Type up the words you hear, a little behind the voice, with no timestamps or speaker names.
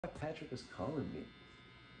Patrick was calling me.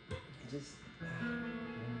 He just...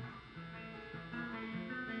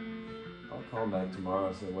 I'll call him back tomorrow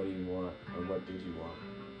and say, what do you want? Or what did you want?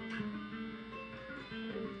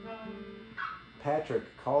 Patrick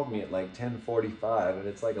called me at like 10:45 and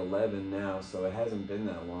it's like 11 now, so it hasn't been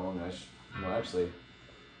that long. Well, actually,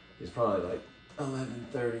 it's probably like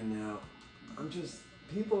 11:30 now.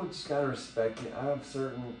 People just gotta respect me.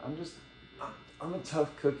 I'm a tough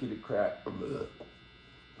cookie to crack.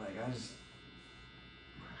 Like,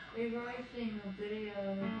 We've already seen a video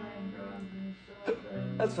of him playing drums and stuff.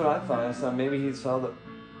 That's what I thought. I saw maybe he saw the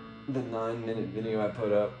 9-minute video I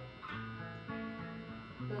put up.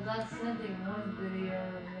 Because I sent him one video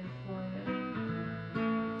of him playing it.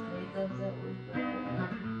 And he thought that was bad.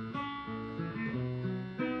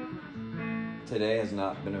 Today has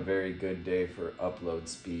not been a very good day for upload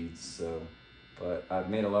speeds, but I've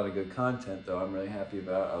made a lot of good content though. I'm really happy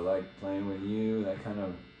about. I like playing with you. That kind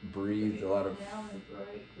of breathed a lot of... Oh,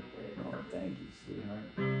 thank you, sweetheart.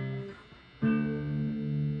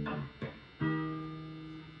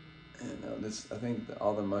 And I think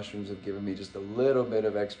all the mushrooms have given me just a little bit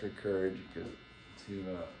of extra courage to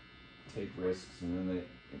take risks, and then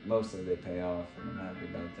mostly they pay off, and I'm happy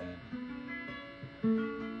about that.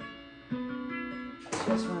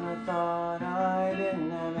 Just when I thought I didn't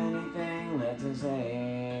have anything left to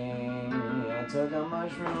say, I took a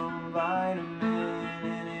mushroom vitamin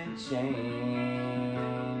and it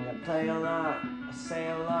changed. I play a lot, I say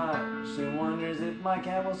a lot. She wonders if my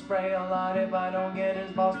cat will spray a lot if I don't get his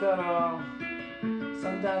balls cut off.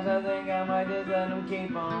 Sometimes I think I might just let him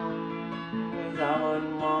keep them, 'cause I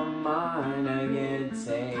wouldn't want mine to get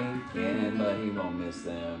taken. But he won't miss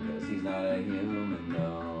them, 'cause he's not a human, no.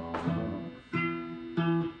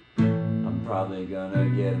 Probably gonna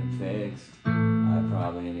get him fixed. I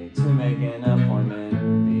probably need to make an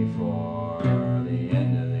appointment before the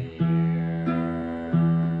end of the year.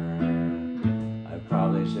 I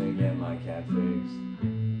probably should get my cat fixed.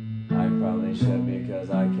 I probably should, because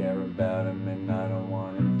I care about him and I don't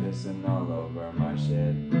want him pissing all over my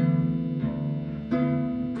shit.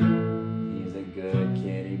 He's a good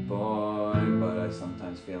kitty boy, but I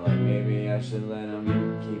sometimes feel like maybe I should let him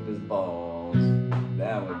keep his balls.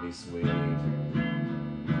 That would be sweet.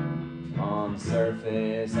 On the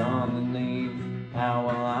surface, underneath, how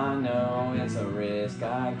will I know? It's a risk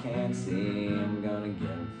I can't see. I'm gonna get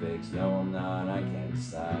him fixed. No, I'm not. I can't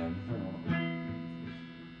decide.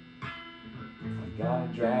 I got a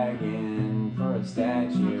dragon for a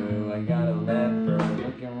statue. I got a leopard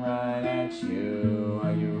looking right at you.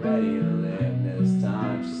 Are you ready to live this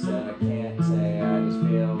time? She said, I can't say. I just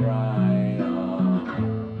feel right.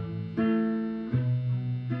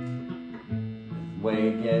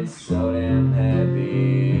 Weight gets so damn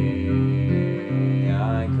heavy,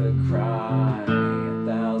 I could cry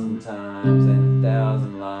 1,000 times and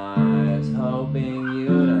 1,000 lives, hoping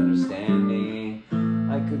you'd understand me.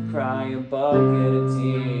 I could cry a bucket of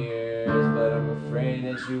tears, but I'm afraid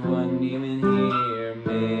that you wouldn't even hear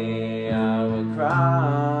me. I would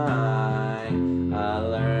cry. I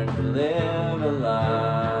learned to live a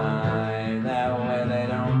life that way they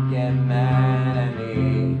don't get mad at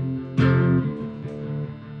me.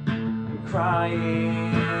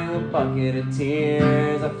 Crying a bucket of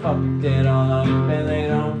tears, I fucked it all up and they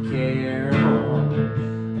don't care.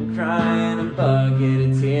 I'm crying a bucket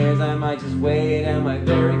of tears, I might just weigh down my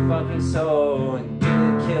very fucking soul and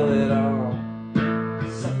kill it all.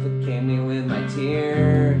 Suffocate me with my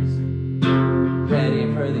tears,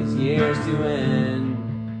 ready for these years to end.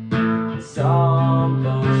 It's all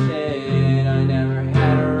bullshit, I never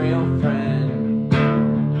had a real friend.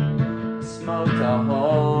 Smoked a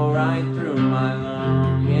hole right through my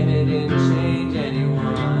lung, and it didn't change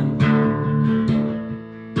anyone.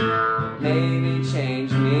 Maybe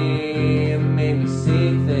change me, made me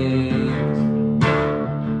see things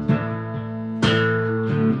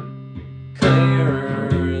clearer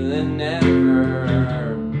than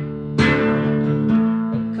ever.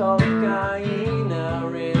 A cocaine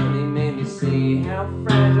really made me see how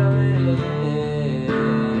fragile it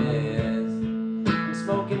is. I'm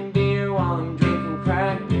smoking beer while I'm drinking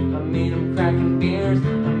crack. I mean, I'm cracking beers. I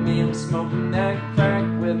mean, I'm smoking that crack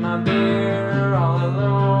with my beer. All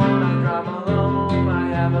alone, I drive alone. I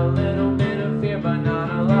have a little bit of fear, but not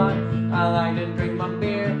a lot. I like to drink my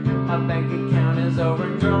beer. My bank account is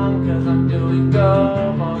overdrawn, 'cause I'm doing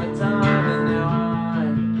dope all the time. And now I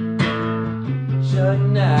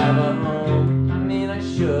shouldn't have a home. I mean, I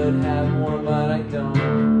should have one, but I don't.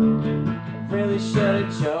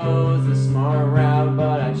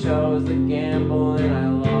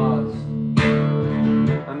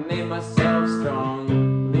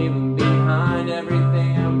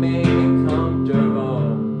 make me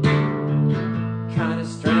comfortable. Kinda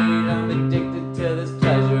strange, I'm addicted to this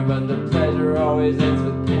pleasure, but the pleasure always ends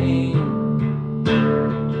with pain.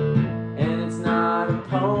 And it's not a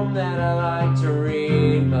poem that I like to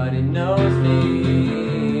read, but it knows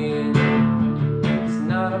me. It's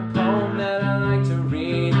not a poem that I like to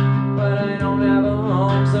read, but I don't have a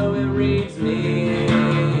home, so it reads me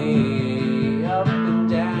up and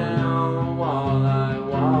down while I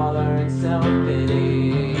wallow in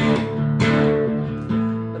self-pity.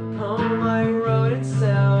 The poem I wrote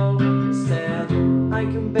itself said, I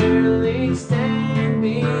can barely stand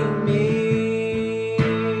being me.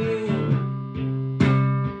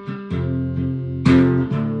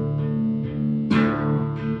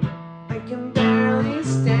 I can barely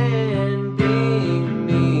stand being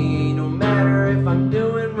me, no matter if I'm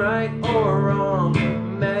doing right or wrong, no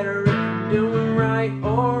matter if I'm doing right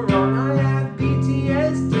or wrong. I have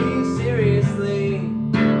PTSD, seriously.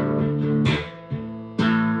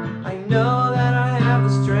 I know that I have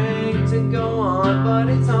the strength to go on, but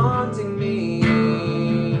it's haunting me.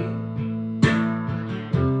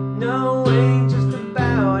 Knowing just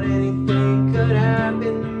about anything could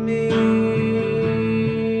happen to me.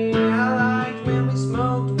 I liked when we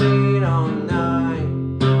smoked weed all night,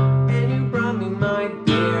 and you brought me my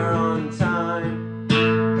beer on time,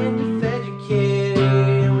 and you fed your kitty,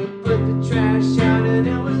 and we put the trash out, and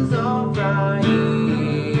it was alright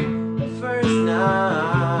the first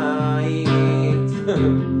night.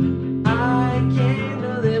 I can't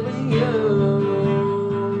live with you.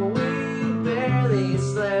 We barely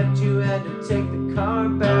slept. You had to take the car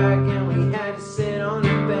back, and we had to sit on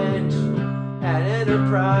a bench at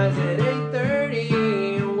Enterprise at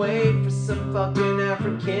 8:30 and wait for some fucking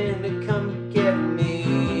African to come get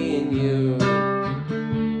me and you.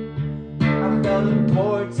 I felt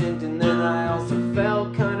important, and then I also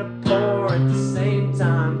felt kind of poor at the same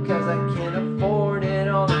time, 'cause I can't afford it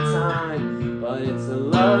all the time, but it's a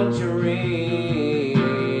luxury.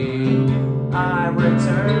 I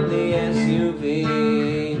returned the SUV.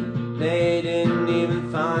 They didn't even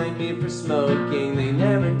find me for smoking, they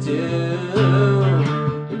never do,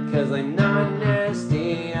 because I'm not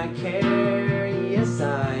nasty, I care, yes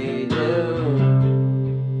I do.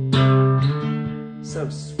 So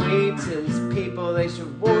sweet to these people, they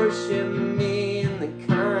should worship me, and they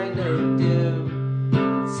kind of do,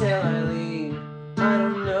 until I leave. I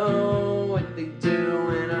don't know what they do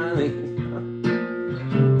when I leave.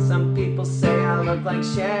 Some people say I look like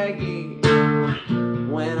Shaggy.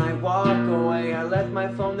 When I walk away, I left my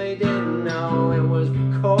phone, they didn't know it was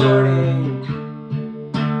recording.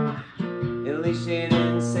 At least she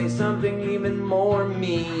didn't say something even more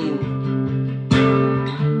mean.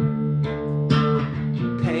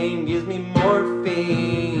 Pain gives me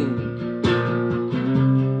morphine.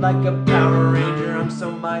 Like a Power Ranger, I'm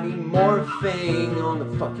so mighty morphing on the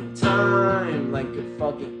fucking time, like a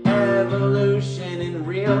fucking evolution in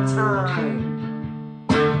real time.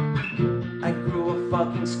 I grew a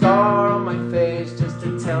fucking scar on my face just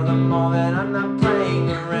to tell them all that I'm not playing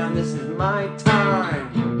around. This is my time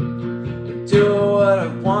to do what I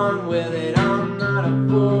want with it. I'm not a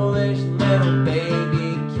foolish little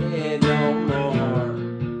baby kid no more.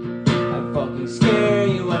 I fucking scare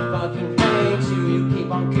you, I fucking hate you. You keep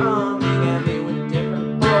on coming at me with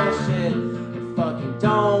different bullshit. I fucking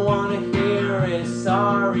don't wanna hear it.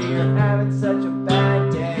 Sorry you're having such a bad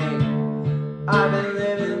day. I've been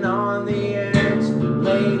living on the edge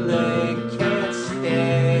lately, can't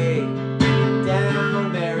stay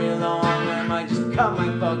down very long. I might just cut my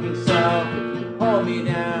fucking self if you hold me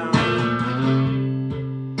down,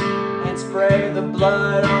 and spray the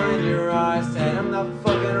blood on your eyes. Said I'm not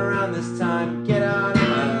fucking around this time, get out of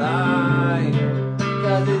my life,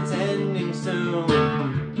 'cause it's ending soon.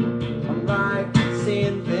 I'm like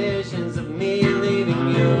seeing visions of me leaving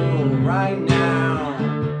you right now.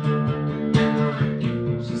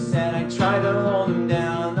 Tried to hold him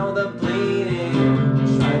down, all the bleeding.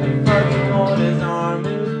 Tried to fucking hold his arm,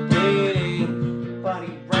 it was bleeding, but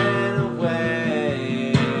he ran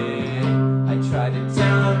away. I tried to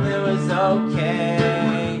tell him it was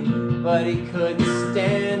okay, but he couldn't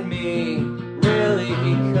stand me. Really,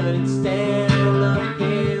 he couldn't stand the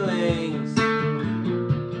feelings.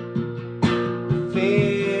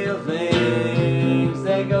 Feelings,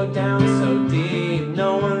 they go down so deep. No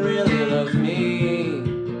one really loves me.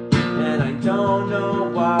 I don't know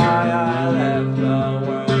why I left the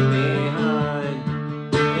world behind.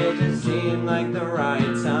 It just seemed like the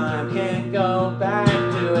right time, can't go back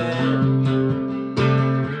to it.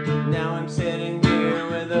 Now I'm sitting here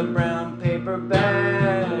with a brown paper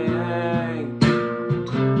bag,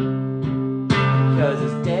 'cause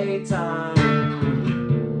it's daytime.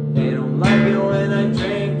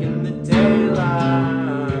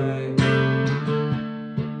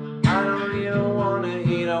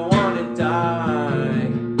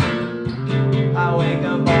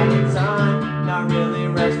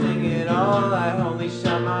 all, I only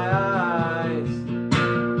shut my eyes.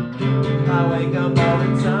 I wake up all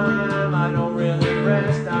the time, I don't really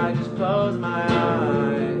rest, I just close my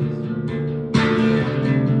eyes.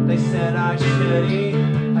 They said I should eat,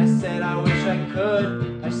 I said I wish I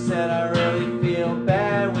could, I said I really feel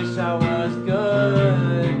bad, wish I was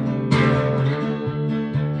good.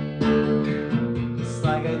 It's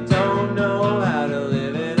like I don't know how to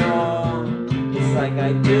live at all, it's like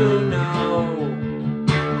I do know,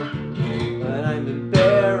 but I'm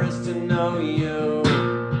embarrassed to know you.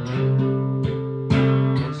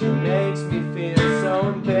 And she makes me feel so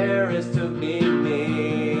embarrassed to be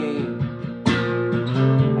me.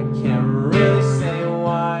 I can't really say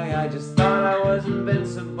why, I just thought I was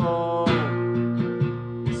invincible.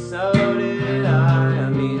 So did I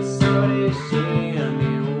mean so did she. I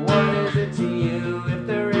mean, what is it to you if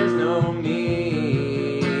there is no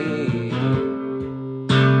me?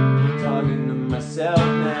 Talking to myself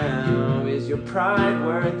now, is your pride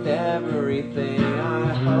worth everything?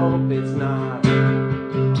 I hope it's not,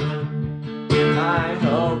 I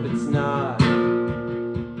hope it's not.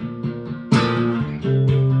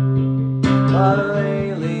 But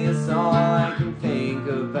lately it's all I can think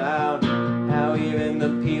about, how even the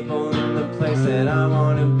people in the place that I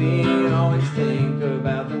want to be always think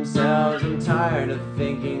about themselves. I'm tired of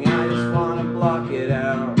thinking, I just want to block it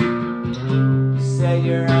out. You said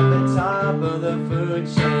you're at the top of the food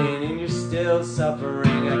chain and you're still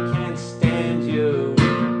suffering, I can't stand you.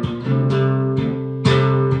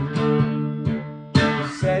 You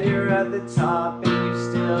said you're at the top and you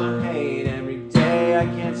still hate every day, I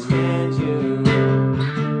can't stand you.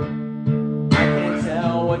 I can't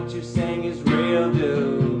tell what you're saying is real,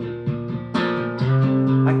 dude.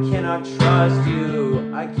 I cannot trust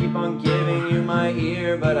you, I keep on giving you my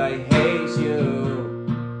ear, but I hate you.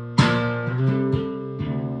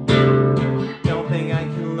 Don't think I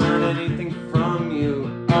can learn anything from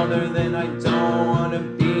you, other than I don't want to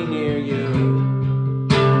be near you.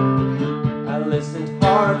 I listened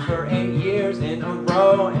hard for 8 years in a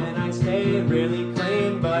row, and I stayed really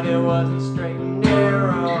clean, but it wasn't straight and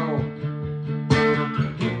narrow.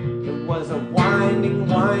 It was a winding,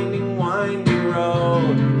 winding, winding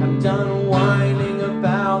road. I'm done whining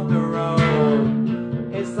about the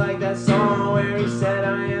road. It's like that song where he said,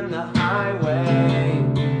 I am the highway,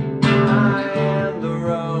 I am the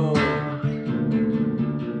road.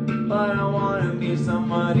 But I wanna be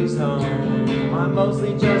somebody's home. I'm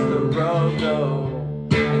mostly just the road though.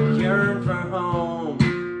 I yearn for home,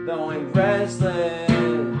 though I'm restless.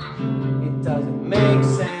 It doesn't make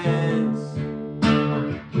sense.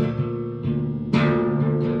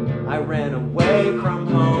 I ran away from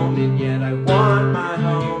home, and yet I want my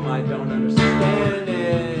home. I don't understand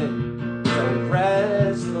it, so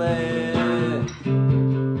restless.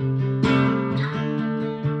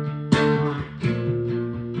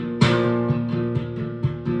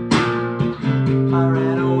 I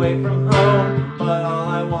ran away from home, but all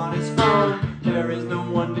I want is home. There is no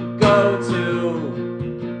one to go to.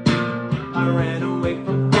 I ran away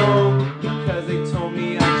from home because they told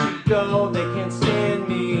me I should go. They can't stand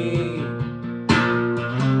me.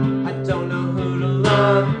 I don't know who to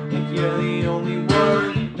love if you're the only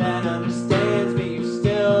one that understands me. You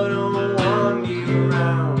still don't want me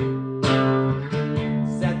around.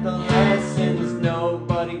 Set the lessons,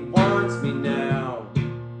 nobody wants me now.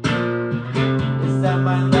 Is that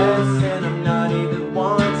my lesson? I'm not even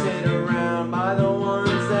wanted around by the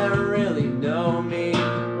ones that really know me.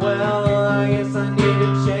 Well, I guess I need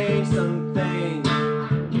to change some things,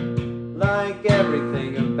 like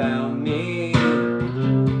everything about me.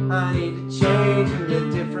 I need to change into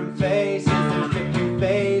different faces. There's different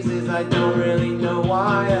phases, I don't really know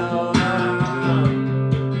why. Oh,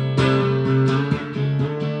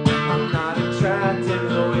 I'm not attractive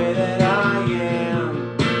the way that I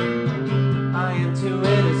am. I am too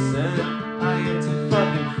innocent, I am too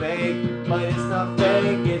fucking fake. But it's not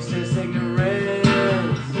fake, it's just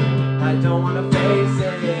ignorance. I don't wanna face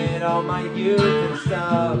it, all my youth and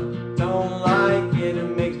stuff. Don't like it,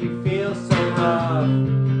 it makes me feel so rough.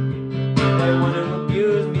 They want to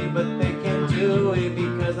abuse me, but they can't do it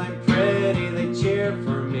because I'm pretty, they cheer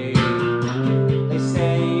for me. They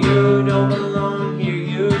say you don't belong here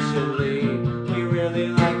usually. We really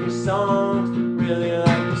like your songs, really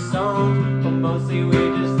like your songs, but mostly we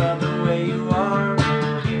just love the way you are.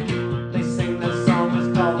 They sing that song, it's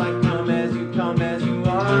called like Come As You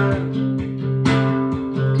Are.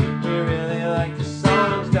 We really like the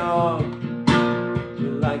songs, dog. We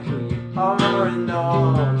like who you are and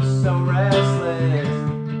all. You're so restless,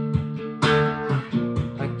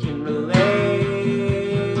 I can relate.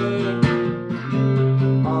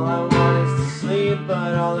 All I want is to sleep,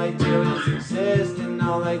 but all I do do is exist, and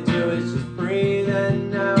all I do is just breathe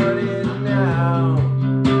and out and out.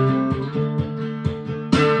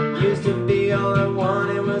 Used to be all I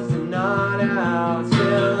wanted was to nod out.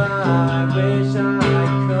 Still I wish I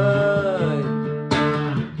could,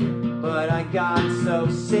 but I got so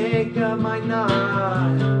sick of my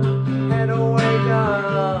nod. Had to wake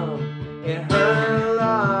up, it hurt a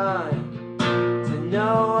lot to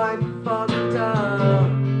know I fucked up.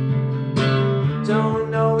 Don't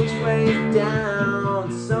know which way is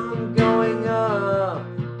down, so I'm going up.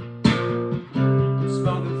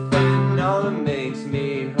 Smoking fentanyl that makes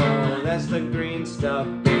me whole. That's the green stuff,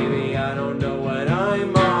 baby, I don't know what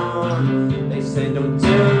I'm on. They said don't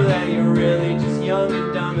do that, you're really just young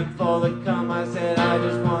and dumb and full of cum. I said I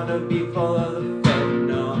just wanna be full of the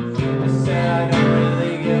fentanyl. I said I don't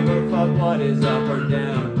really give a fuck what is up or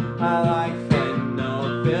down. I like fentanyl,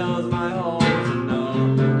 it fills my holes and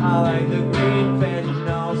all. I like the green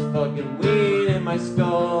fentanyl's fucking weed in my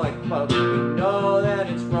skull. I fucking know that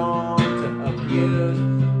it's wrong to abuse.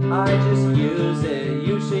 I just use it.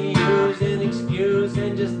 You should use an excuse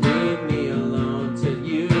and just leave me alone to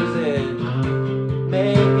use it.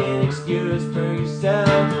 Make an excuse for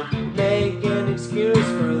yourself. Make an excuse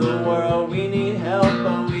for the world. We need help,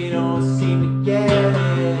 but we don't seem to get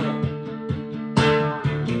it.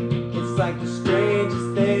 It's like the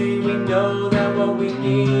strangest thing. We know that what we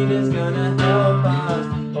need is gonna help us,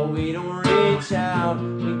 but we don't reach out.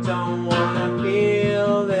 We don't wanna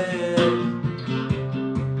feel this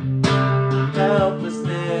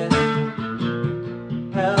helplessness,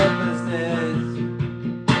 helplessness.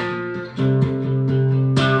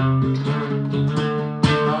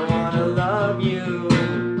 I wanna love you,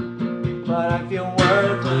 but I feel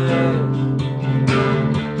worthless.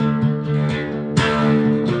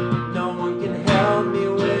 No one can help me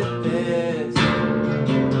with this.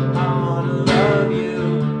 I wanna love you,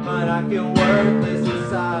 but I feel worthless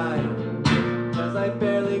inside, 'cause I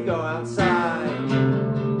barely go outside.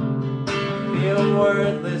 Feel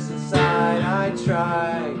worthless inside, I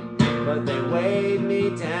tried, but they weighed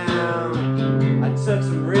me down. I took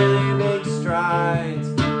some really big strides,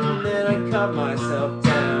 and then I cut myself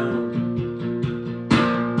down.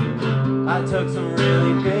 I took some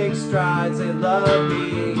really big strides, they loved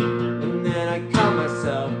me, and then I cut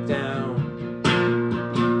myself down.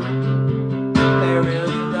 They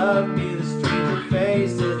really love me, the stranger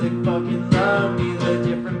faces, they fucking love me, the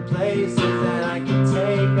different places that I can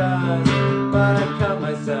take us, but I cut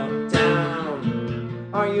myself down.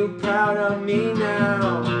 Are you proud of me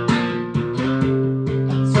now?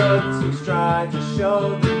 I took some strides, I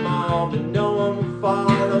showed them all, but no one will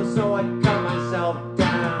follow, so I cut myself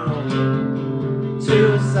down.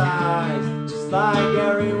 Two sides, just like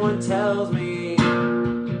everyone tells me.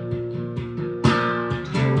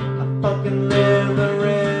 I fucking live the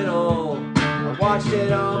riddle, I watched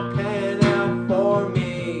it all pan out for me.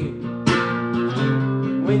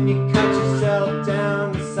 When you cut yourself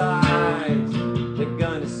down to size, they're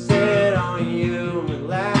gonna sit on you and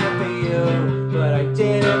laugh at you, but I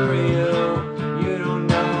did it for you. You don't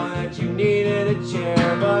know that you needed a chair,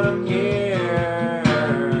 but I'm here,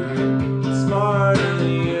 smarter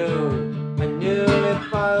than you. I knew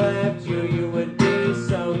if I left you, you would be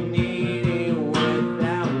so needy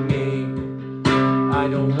without me. I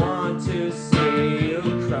don't want to see you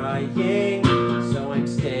crying, so I'm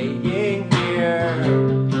staying here.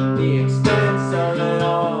 The expense of it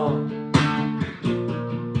all,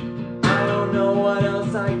 I don't know what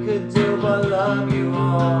else I could do but love you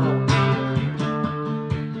all.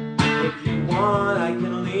 If you want, I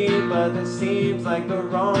can leave, but that seems like the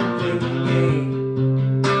wrong thing to me.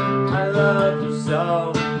 I love you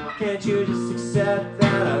so, can't you just accept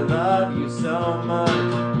that I love you so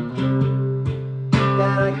much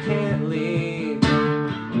that I can't leave?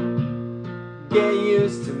 Get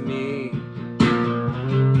used to me.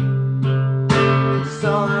 Just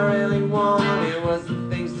all I really wanted was the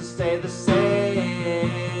things to stay the same.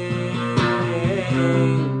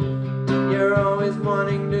 You're always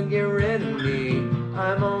wanting to get rid of me.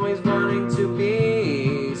 I'm always wanting to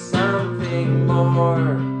be something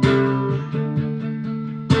more.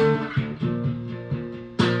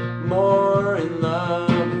 More in love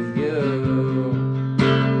with you.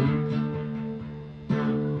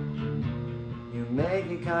 You make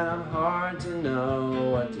it kind of hard to know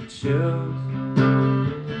what to choose.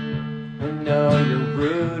 I know you're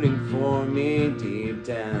rooting for me deep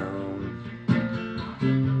down.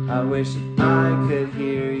 I wish I could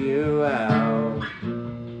hear you out.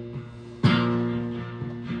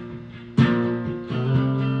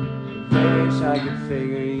 Wish I could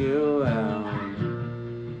figure you out.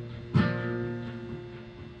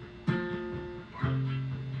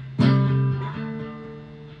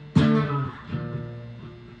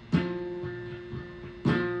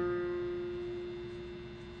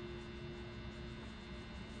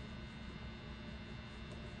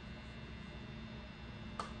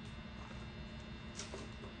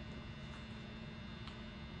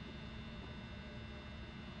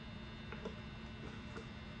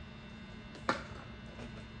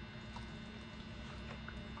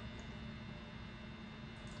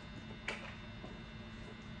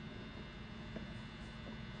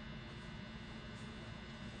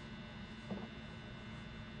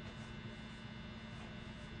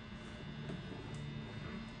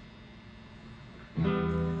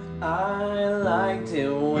 I liked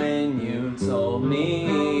it when you told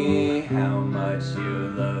me how much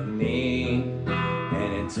you love me,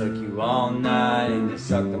 and it took you all night and you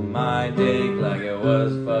sucked on my dick like it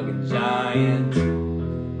was fucking giant.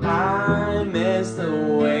 I miss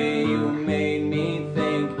the way you made me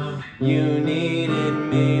think you needed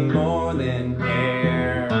me more than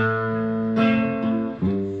air.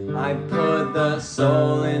 I put the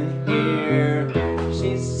soul in here.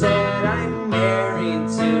 She said I'm married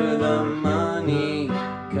to the money,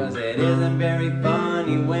 'cause it isn't very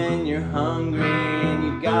funny when you're hungry and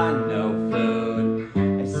you got no food.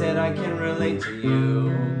 I said I can relate to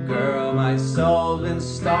you, girl, my soul's been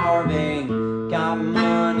starving. Got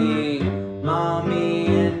money, mommy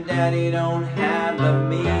and daddy don't have the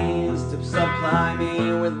means to supply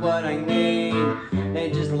me with what I need. They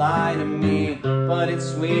just lie to me, but it's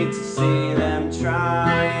sweet to see them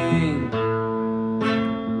trying.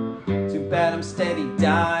 Too bad I'm steady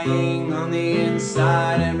dying on the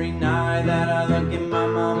inside every night that I look in my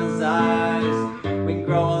mama's eyes. We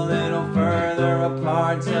grow a little further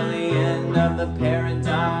apart till the end of the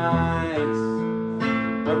paradise.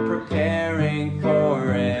 We're preparing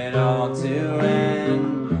for it all to end.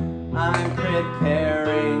 I'm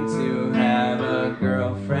preparing to have a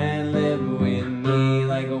girlfriend live with me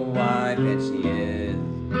like a wife that she is.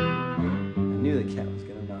 I knew the cat was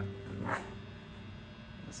gonna knock me.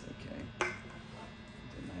 That's okay.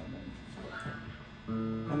 Didn't happen.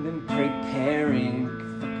 I've been preparing,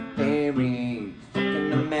 very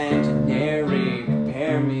fucking imaginary.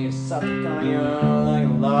 Prepare me to suck on you like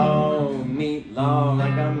a low meat log,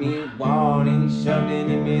 like a meat wall, and he shoved it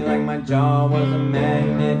in me like my jaw was a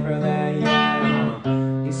magnet for that,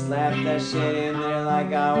 yeah. He slapped that shit in there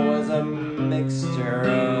like I was a mixture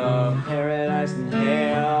of paradise and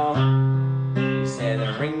hell. He said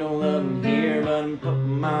there ain't no love in here, but I'm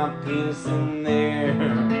putting my penis in there.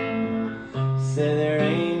 He said there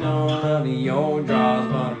ain't no love in your drawers,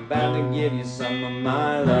 but I'm about to give you some of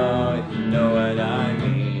my love, if you know what I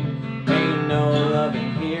mean. Ain't no love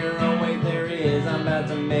in here, oh wait there is, I'm about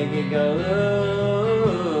to make it go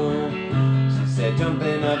ooh. She said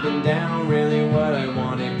jumping up and down, really what I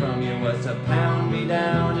wanted from you was to pound me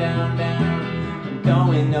down, down, down. I'm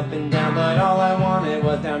going up and down, but all I wanted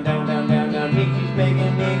was down, down, down, down, down. He keeps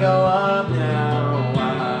making me go up now,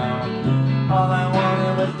 wow. All I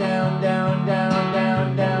wanted was down, down, down,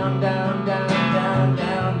 down, down, down, down, down,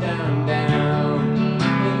 down, down, down.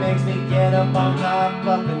 He makes me get up on top,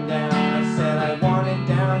 up and down. I said I want it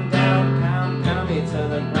down, down, pound, pound me to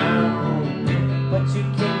the ground. But you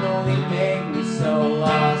can only make me so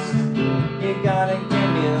lost. You gotta give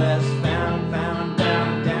me less, found, found,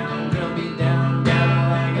 down, down, drill me down, down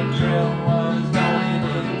like a drill was going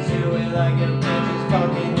into it, like a bitch is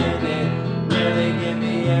fucking in it. Really give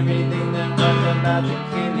me everything that was about to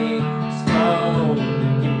kill me. Slow,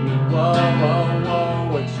 give me whoa, whoa,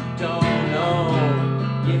 whoa, what you don't know.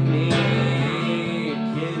 Give me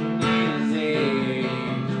kidney disease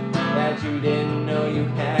that you didn't know you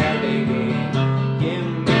had, baby. Give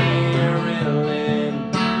me Ritalin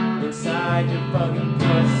inside your fucking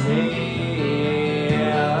pussy.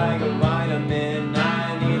 Like a vitamin, I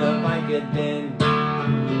need a Vicodin.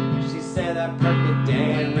 She said that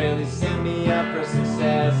Percodan really set me up for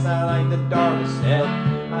success. I like the Darvocet,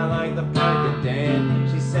 I like the Percodan.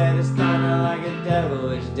 She said it's kinda like a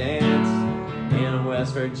devilish dance in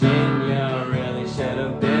West Virginia, really should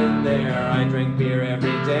have been there. I drink beer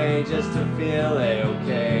every day just to feel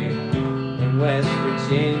okay. In West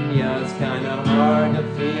Virginia it's kinda hard to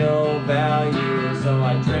feel value, so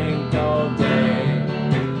I drink all day.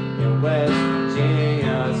 In West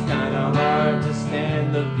Virginia it's kinda hard to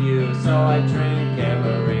stand the view, so I drink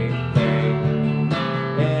everything.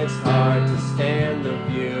 It's hard to stand the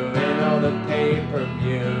view and all the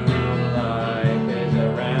pay-per-view. Life is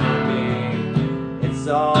around me, it's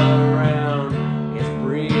all around. It's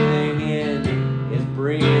breathing in, it's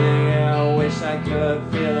breathing out. Wish I could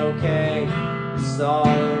feel okay. It's all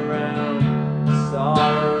around, it's all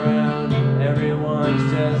around. Everyone's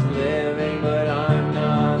just living, but I'm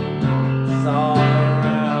not. It's all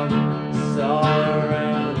around, it's all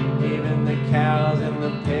around. Even the cows and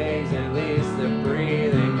the pigs, at least they're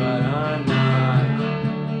breathing, but I'm not.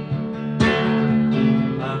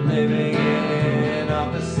 I'm living in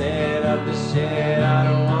opposite of the shit. I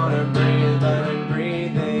don't wanna breathe, but I'm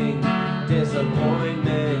breathing.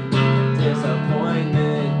 Disappointment,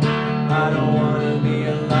 disappointment. I don't wanna be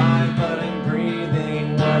alive, but I'm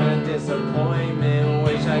breathing. What a disappointment.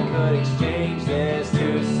 Wish I could exchange this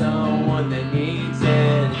to someone that needs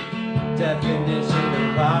it. Definition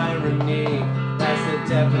of irony, that's the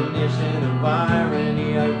definition of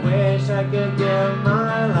irony. I wish I could give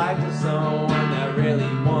my life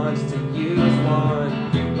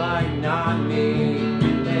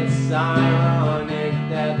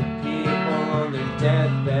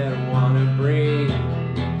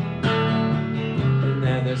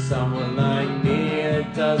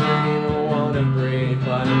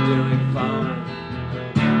might find.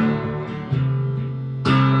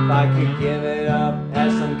 If I could give it up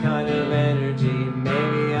as some kind of energy,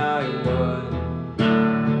 maybe I would.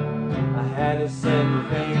 I had a certain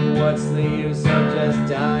thing, what's the use of just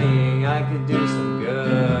dying? I could do some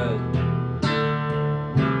good.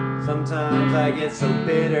 Sometimes I get so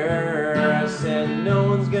bitter, I said no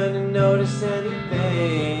one's gonna notice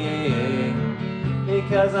anything,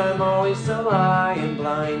 because I'm always so high and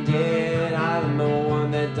blinded. I'm the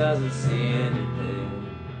one that doesn't see anything.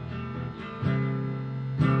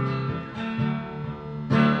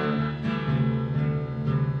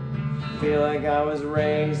 Feel like I was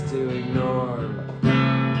raised to ignore,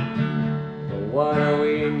 but what are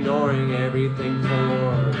we ignoring everything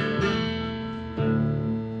for?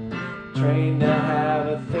 Trained to have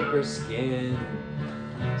a thicker skin.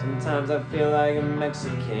 Sometimes I feel like a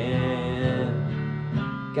Mexican.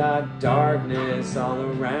 Got darkness all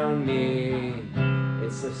around me,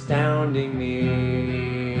 it's astounding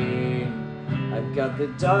me. I've got the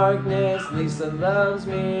darkness, Lisa loves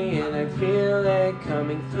me, and I feel it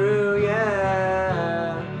coming through,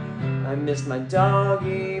 yeah. I miss my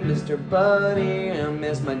doggy, Mr. Buddy, I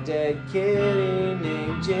miss my dead kitty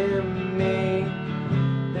named Jimmy.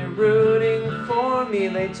 They're rooting for me,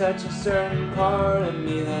 they touch a certain part of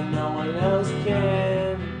me that no one else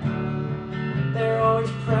can. They're always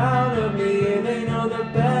proud of me, they know the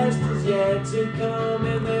best is yet to come,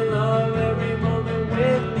 and they love every moment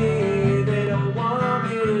with me. They don't want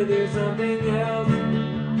me to do something else,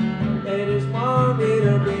 they just want me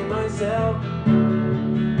to be myself.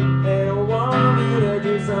 They don't want me to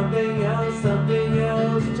do something else,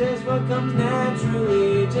 just what comes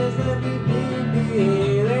naturally, just let me be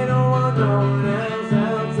me. They don't want no one else,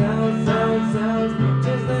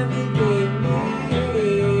 just let me be me.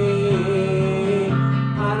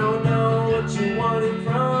 I don't know what you wanted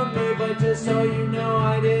from me, but just so you know,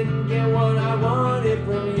 I didn't get what I wanted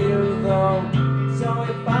from you though. So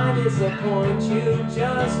if I disappoint you,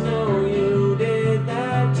 just know you did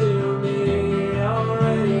that to me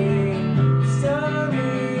already.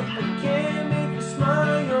 Sorry if I can't make you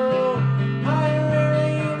smile, I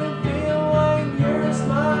rarely even feel like you're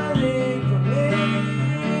smiling for me.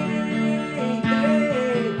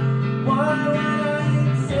 Hey, why would I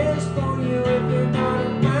insist on you if you're not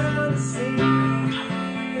around to see?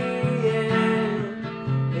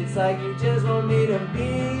 Yeah. It's like you just want me to be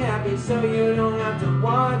happy so you don't have to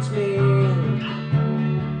watch me.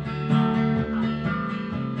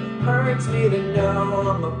 It hurts me to know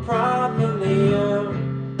I'm a problem to you.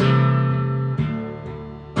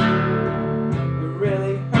 It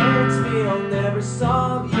really hurts me, I'll never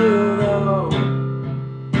solve you though.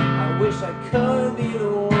 I wish I could be the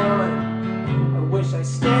one, I wish I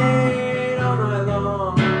stayed all night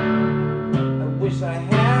long. I wish I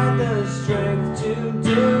had the strength to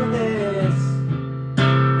do this,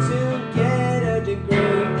 to get a degree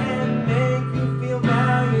and make you feel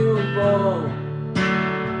valuable.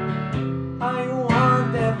 I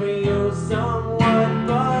want that for you somewhat,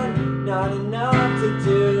 but not enough to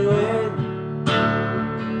do it.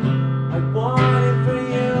 I want it for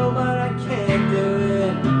you, but I can't do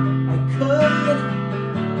it. I could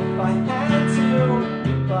if I had to,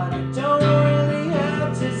 but I don't really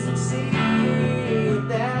have to succeed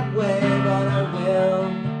that way. But I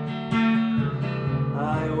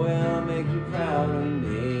will make you proud of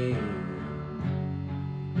me.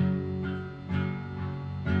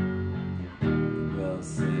 We'll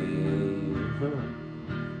see.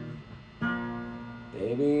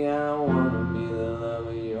 Baby, I wanna be the love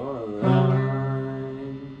of your life.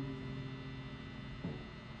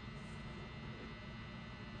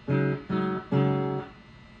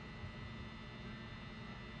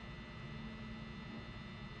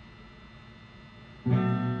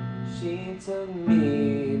 She took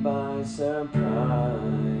me by surprise.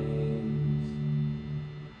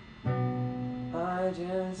 I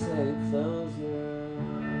just said closer.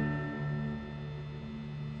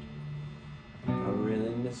 I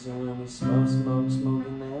really miss it when we smoking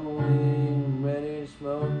that weed. Ready to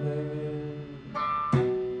smoke, baby. I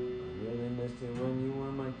really missed it when you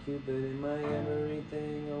were my Cupid and my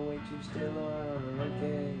everything. Oh wait, you still are,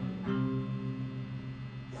 okay.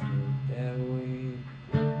 Smoke that weed.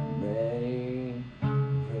 Ready,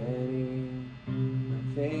 pretty. My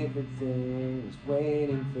favorite thing is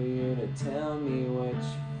waiting for you to tell me what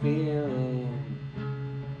you're feeling.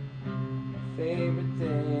 My favorite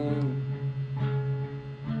thing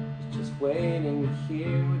is just waiting to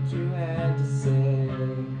hear what you had to say.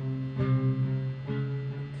 I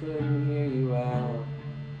couldn't hear you out,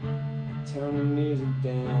 I turned the music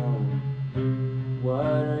down. What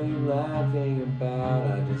are you laughing about?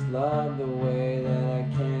 I just love the way that I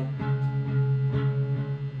can't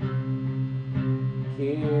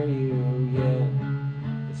hear you yet,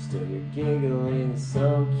 but still you're giggling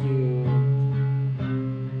so cute.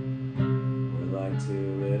 We're like two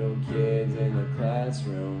little kids in a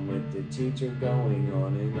classroom with the teacher going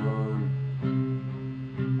on and on.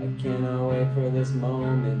 I cannot wait for this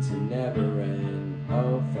moment to never end.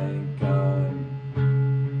 Oh, thank God.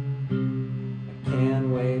 I can't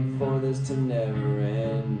wait for this to never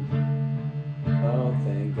end. Oh,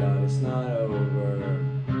 thank God it's not over.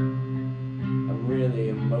 I'm really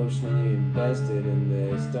emotionally invested in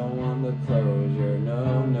this. Don't want the closure.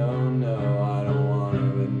 No, no, no. I don't want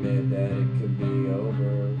to admit that it could be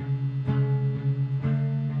over.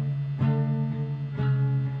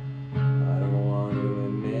 I don't want to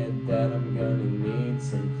admit that I'm gonna need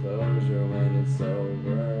some closure when it's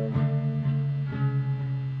over.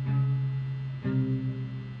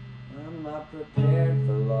 I'm not prepared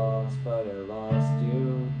for loss, but I lost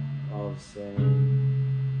you all the same.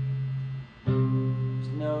 There's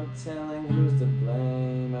no telling who's to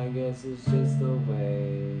blame, I guess it's just the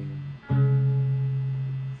way.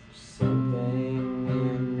 There's something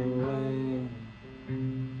in the way.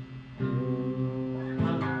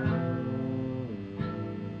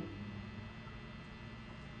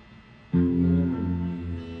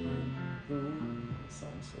 That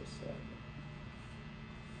sounds so sad.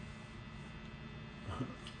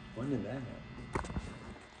 When did that happen?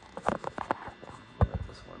 Let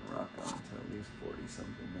this one rock on until at least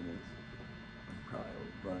 40-something minutes. I'll probably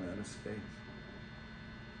run out of space.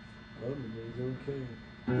 Everything's okay.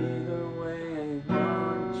 Either way, I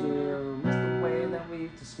want you. Miss the way that we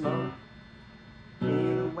used to smoke.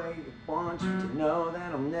 Either way, I want you to know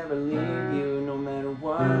that I'll never leave you, no matter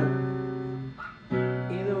what.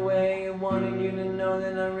 Either way, I wanted you to know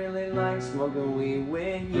that I really like smoking weed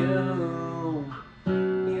with you.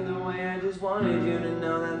 Either way, I just wanted you to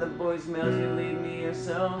know that the voicemails you leave me are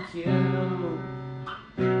so cute.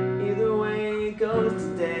 Either way it goes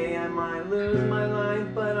today, I might lose my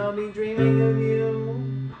life, but I'll be dreaming of you.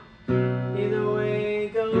 Either way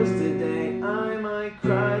it goes today, I might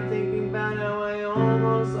cry thinking about how I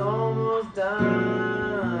almost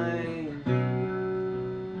died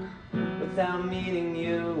without meeting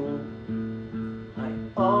you. I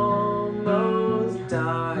almost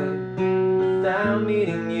died without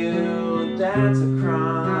meeting you. That's a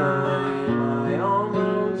crime. I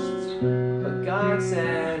almost, but God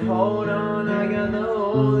said, hold on, I got the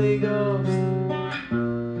Holy Ghost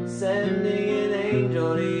sending an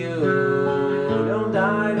angel to you. Don't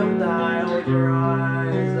die, hold your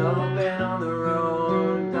eyes open on the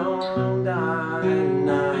road. Don't die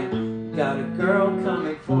tonight. Got a girl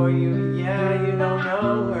coming for you, yeah, you don't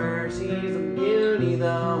know her. She's a beauty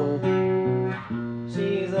though.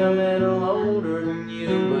 She's a little older than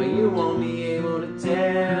you, but you won't be able to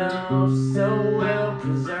tell. So well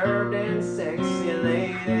preserved and sexy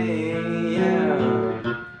lady, yeah.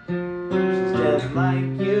 She's just like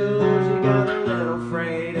you. She got a little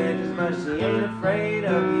frayed edges, but she ain't afraid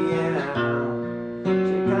of you, yeah.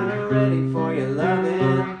 She's kinda ready for your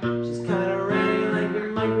loving. She's kinda ready like your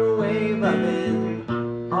microwave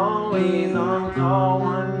oven. Always on call,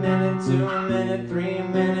 1 minute, 2 minute, 3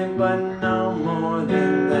 minute, but no more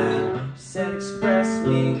than that. She said express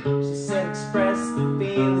me, she said express the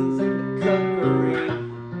feelings of the cookery.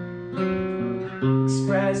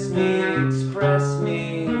 Express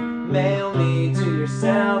me, mail me to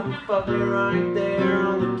yourself. Fuck me right there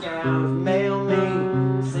on the couch. Mail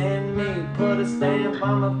me, send me, put a stamp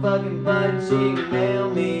on my fucking butt cheek. Mail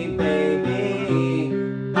me, baby.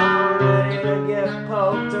 I'm ready to get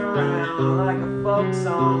poked around like a folk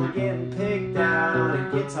song getting picked out on a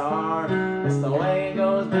guitar. That's the way it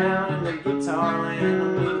goes down in the guitar land.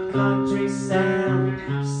 I'm in country sound.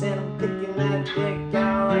 She said I'm picking that dick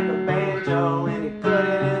out like a banjo, and he put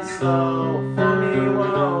it in slow for me,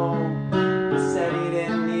 whoa. He said he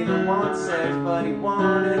didn't even want sex, but he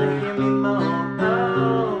wanted to hear me moan.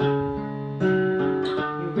 Oh,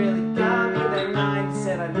 you really got me that night. He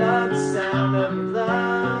said I love the sound of your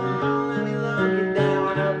love. Let me love you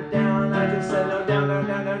down, up, down. I just said no, down, down,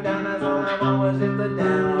 down, down, down. That's all I want was just the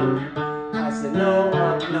down. I said no,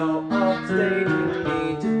 up, stage with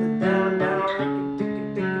me, just the down,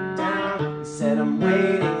 down, down. He said I'm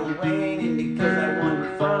waiting because I want to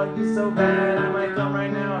fuck you so bad. I might come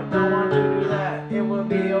right now, I don't want to do that. It will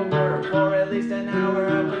be over for at least an hour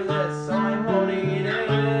after this, so I'm holding it in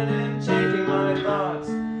and changing my thoughts.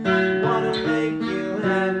 Wanna make you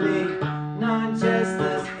happy, not just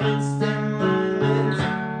this instant moment.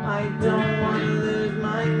 I don't wanna lose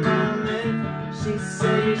my moment. She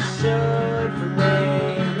said you should for me.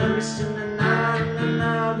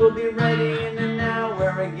 We'll be ready in an hour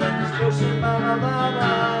again. Just pushing, blah, blah, blah,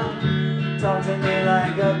 blah. talk to me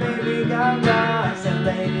like a baby Gaga. I said,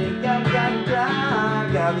 Lady Gaga,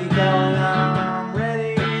 got me going, I'm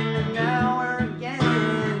ready in an hour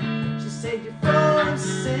again. She said, you're full of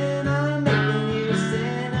sin, I'm making you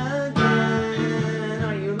sin again.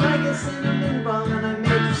 Are you like a cinnamon bun and I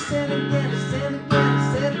made you sin again, sin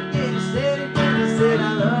again, sin again, sin again. I said,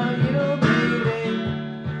 I love you, baby.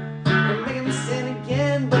 You're making me sin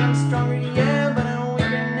again, but I'm stronger, yeah, but I'm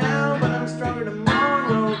weaker now, but I'm stronger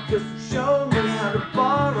tomorrow, 'cause you showed me how to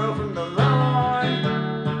borrow from the Lord.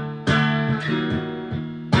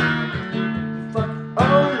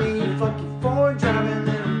 Fuck you for driving,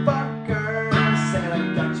 little fucker. I said I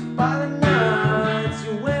got you by the nuts.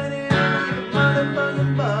 You went in like a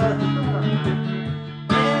motherfucking bus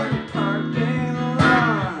in the parking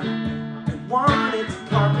lot. I wanted to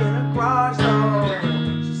park in a garage door.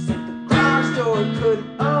 She said the garage door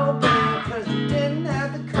couldn't open 'cause you didn't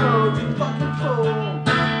have the code, you fucking fool.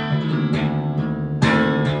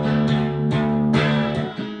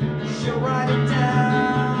 She'll write it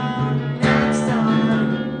down next time.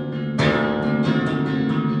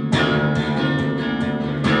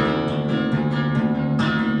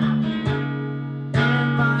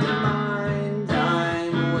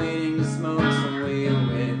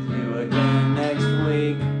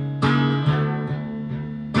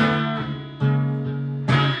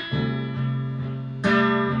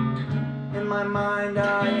 In my mind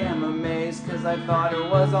I am amazed, 'cause I thought it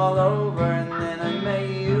was all over and then I met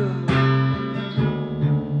you.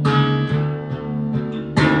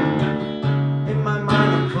 In my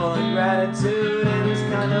mind I'm full of gratitude, and it's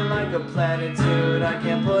kind of like a platitude. I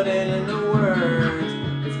can't put it into words,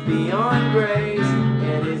 it's beyond grace.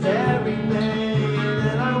 It is everything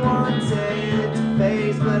that I wanted to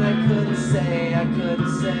face, but I couldn't say, I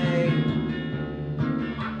couldn't say.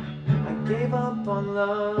 I gave up on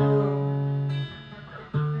love,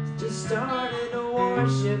 just started to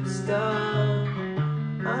worship stuff.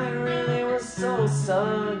 I really was so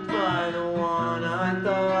sucked by the one I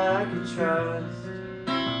thought I could trust.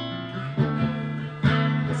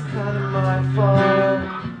 It's kind of my fault,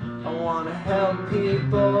 I wanna help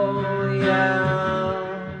people, yeah,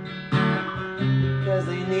 'cause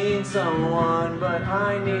they need someone, but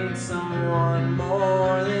I need someone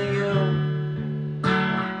more than you.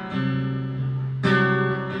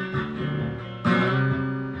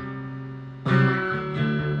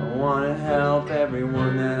 Help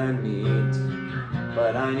everyone that I meet,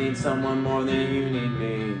 but I need someone more than you need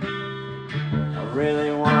me. I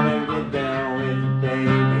really wanna get down with you,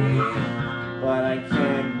 baby, but I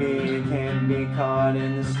can't be caught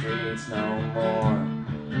in the streets no more.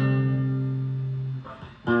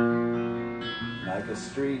 Like a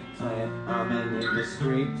street plant, I'm in the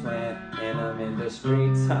street plant, and I'm in the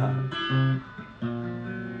streets.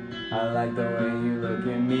 I like the way you look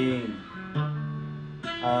at me,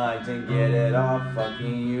 I like to get it off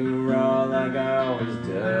fucking you raw like I always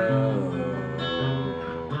do.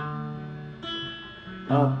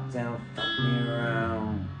 Up, down, fuck me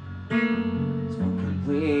around. Smoke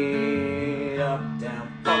complete. Up, down,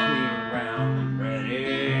 fuck me around. I'm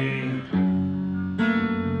ready.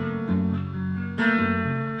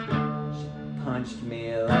 She punched me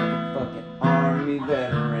like a fucking army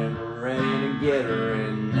veteran, ready to get her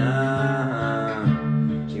in.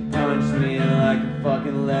 She punched me like a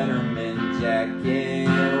fucking Letterman jacket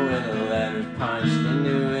with the letters punched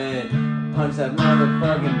into it. Punched that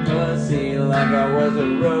motherfucking pussy like I was a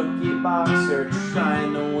rookie boxer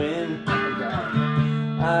trying to win. Oh my God.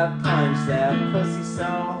 I punched that pussy so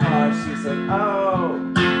hard she said, oh,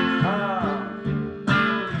 oh.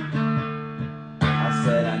 I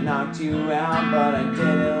said I knocked you out, but I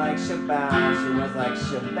did it like Shabbat. She was like,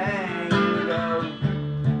 shebang, go.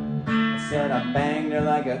 Said I banged her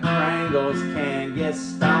like a Krangles can, get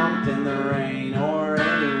stomped in the rain or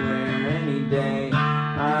anywhere, any day.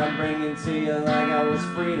 I bring it to you like I was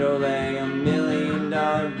Frito-Lay, $1 million,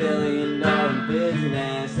 billion-dollar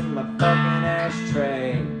business in my fucking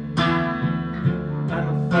ashtray. I'm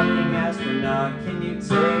a fucking astronaut, can you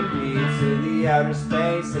take me to the outer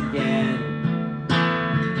space again?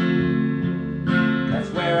 That's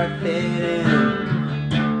where I fit in.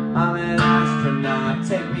 I'm an astronaut,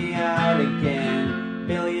 take me out again. $1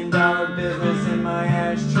 billion business in my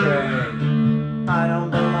ashtray. I don't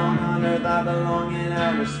belong on Earth, I belong in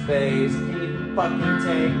outer space. Can you fucking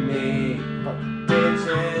take me? Fuck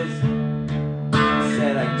bitches. I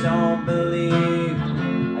said I don't believe,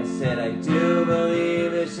 I said I do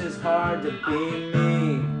believe. It's just hard to be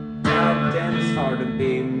me. God damn, it's hard to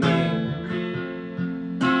be me.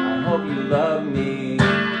 I hope you love me,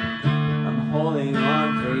 I'm holding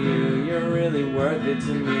on for you. You're really worth it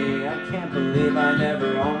to me. I can't believe I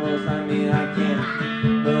never almost, I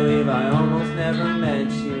can't believe I almost never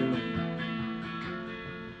met you.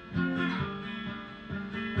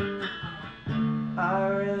 I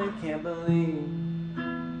really can't believe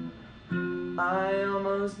I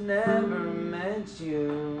almost never met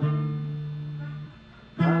you.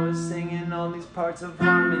 I was singing all these parts of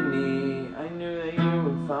harmony. I knew that you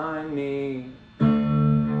would find me.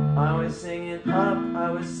 I was singing up,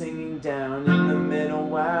 I was singing down in the middle.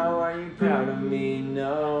 Wow, are you proud of me?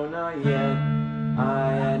 No, not yet.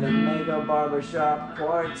 I had to make a barbershop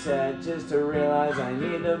quartet just to realize I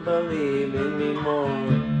need to believe in me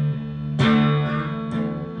more.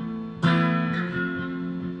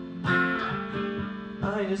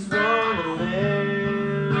 I just wanna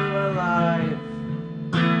live a life.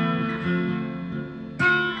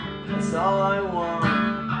 That's all I want.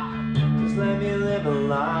 Just let me live a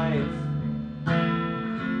life.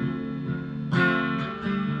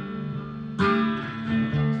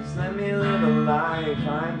 Just let me live a life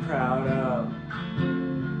I'm proud of.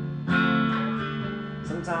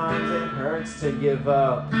 Sometimes it hurts to give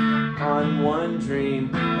up on one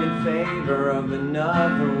dream in favor of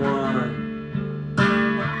another one.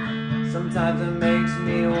 Sometimes it makes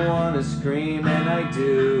me want to scream, and I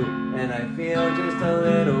do, and I feel just a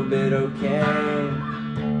little bit okay.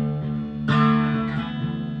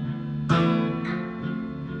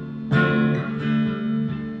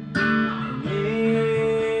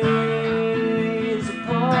 Need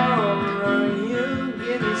support, you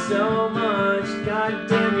give me so much,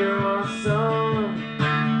 goddamn you're awesome. I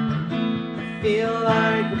feel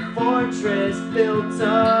like a fortress built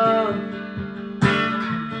up.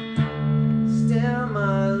 Still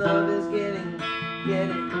my love is getting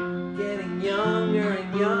younger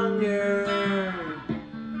and younger.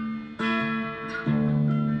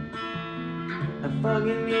 I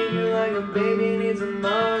fucking need you like a baby needs a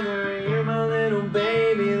mother. You're my little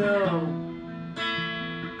baby though. I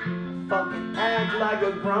fucking act like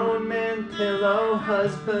a grown man pillow,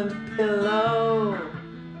 husband pillow.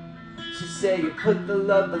 She said you put the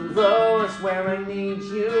love below. I swear I need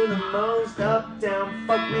you the most. Up, down,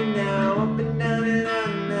 fuck me now. Up and down and out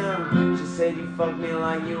and now. She said you fucked me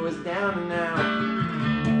like you was down and out.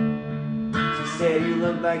 She said you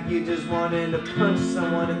looked like you just wanted to punch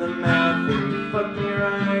someone in the mouth. And you fucked me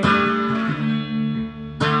right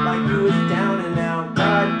like you was down and out.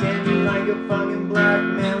 God damn you like a fucking black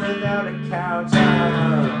man without a couch.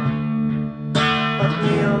 Fuck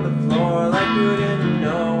me on the floor like you didn't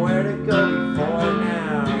know where to go before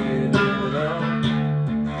now. You know.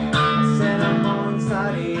 I said I'm on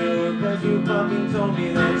side of you cause you fucking told me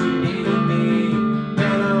that you needed me.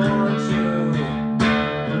 And I want you.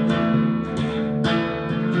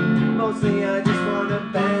 Mostly I just wanna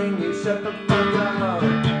bang you, shut the fuck up.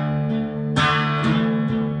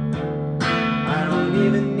 I don't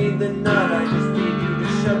even need the nut, I just need you to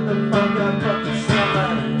shut the fuck up. Fuck yourself.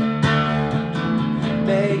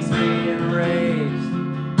 Makes me enraged.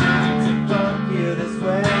 So fuck you this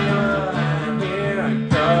way, here I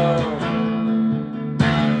go.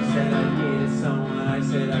 She said I needed someone, I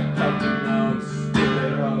said I fucking know, you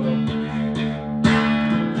stupid hoe.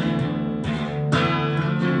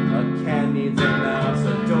 A cat needs a mouse, a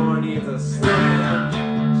door needs a slam.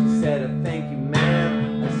 She said a thank you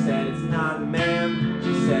ma'am, I said it's not ma'am.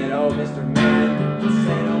 She said oh Mr. Man, I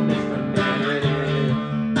said oh Mr. Man it is.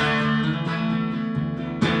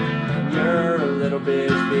 You're a little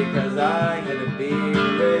bitch because I had to be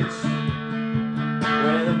rich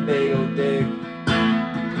with a big old dick,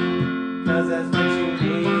 cause that's what you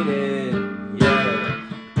needed, yeah.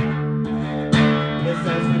 Guess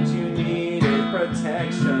that's what you needed,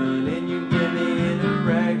 protection, and you give me an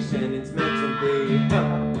erection, it's meant to be.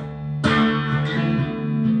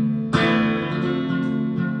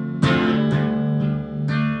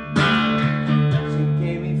 She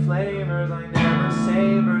gave me flavors, I never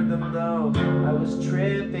savored them though. I was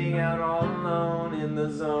tripping out all alone in the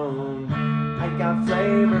zone. I got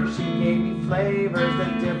flavors, she gave me flavors, the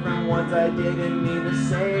different ones I didn't mean to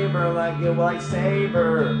savor, like it like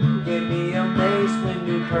saber. Give me a mace with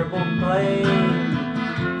new purple blade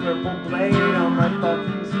on my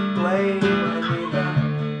fucking blade. I need the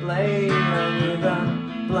blade, I need the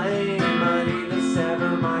blame, I need to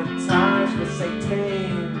sever my ties with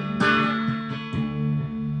Satan.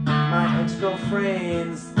 My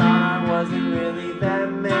ex-girlfriends thought I wasn't really that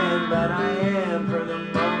man, but I am for the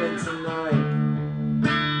moment tonight.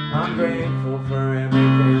 I'm grateful for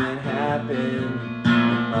everything that happened in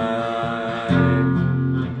my life.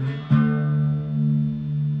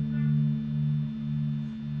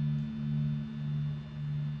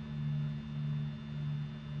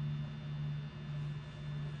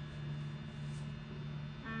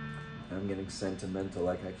 I'm getting sentimental,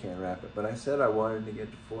 like I can't wrap it. But I said I wanted to get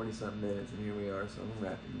to 40-something minutes, and here we are, so I'm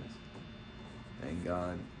wrapping this. Thank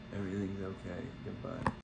God, everything's okay. Goodbye.